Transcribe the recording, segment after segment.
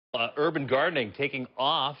Urban gardening taking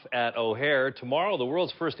off at O'Hare. Tomorrow, the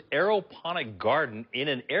world's first aeroponic garden in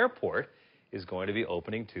an airport is going to be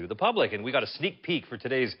opening to the public. And we got a sneak peek for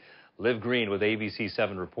today's Live Green with ABC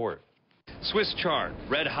 7 report. Swiss chard,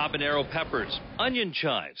 red habanero peppers, onion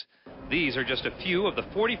chives. These are just a few of the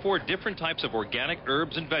 44 different types of organic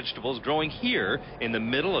herbs and vegetables growing here in the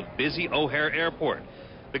middle of busy O'Hare Airport.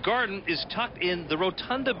 The garden is tucked in the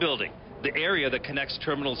Rotunda building, the area that connects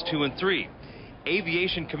Terminals 2 and 3.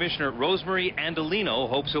 Aviation Commissioner Rosemary Andolino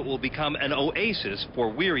hopes it will become an oasis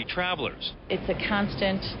for weary travelers. It's a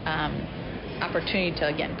constant opportunity to,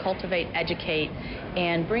 again, cultivate, educate,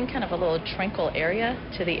 and bring kind of a little tranquil area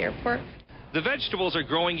to the airport. The vegetables are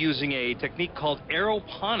growing using a technique called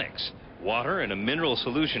aeroponics. Water and a mineral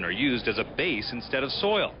solution are used as a base instead of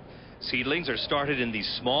soil. Seedlings are started in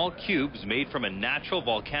these small cubes made from a natural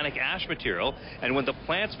volcanic ash material, and when the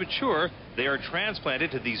plants mature, they are transplanted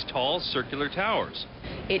to these tall circular towers.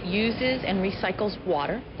 It uses and recycles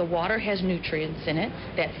water. The water has nutrients in it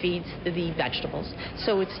that feeds the vegetables.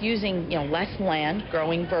 So it's using, less land,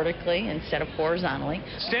 growing vertically instead of horizontally.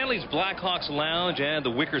 Stanley's Blackhawks Lounge and the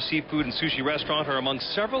Wicker Seafood and Sushi Restaurant are among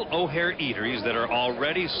several O'Hare eateries that are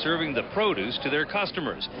already serving the produce to their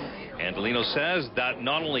customers. Andolino says that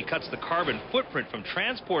not only cuts the carbon footprint from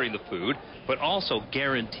transporting the food, but also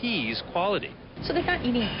guarantees quality. So they're not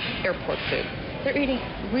eating airport food. They're eating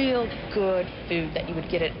real good food that you would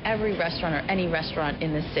get at every restaurant or any restaurant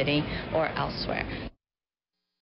in the city or elsewhere.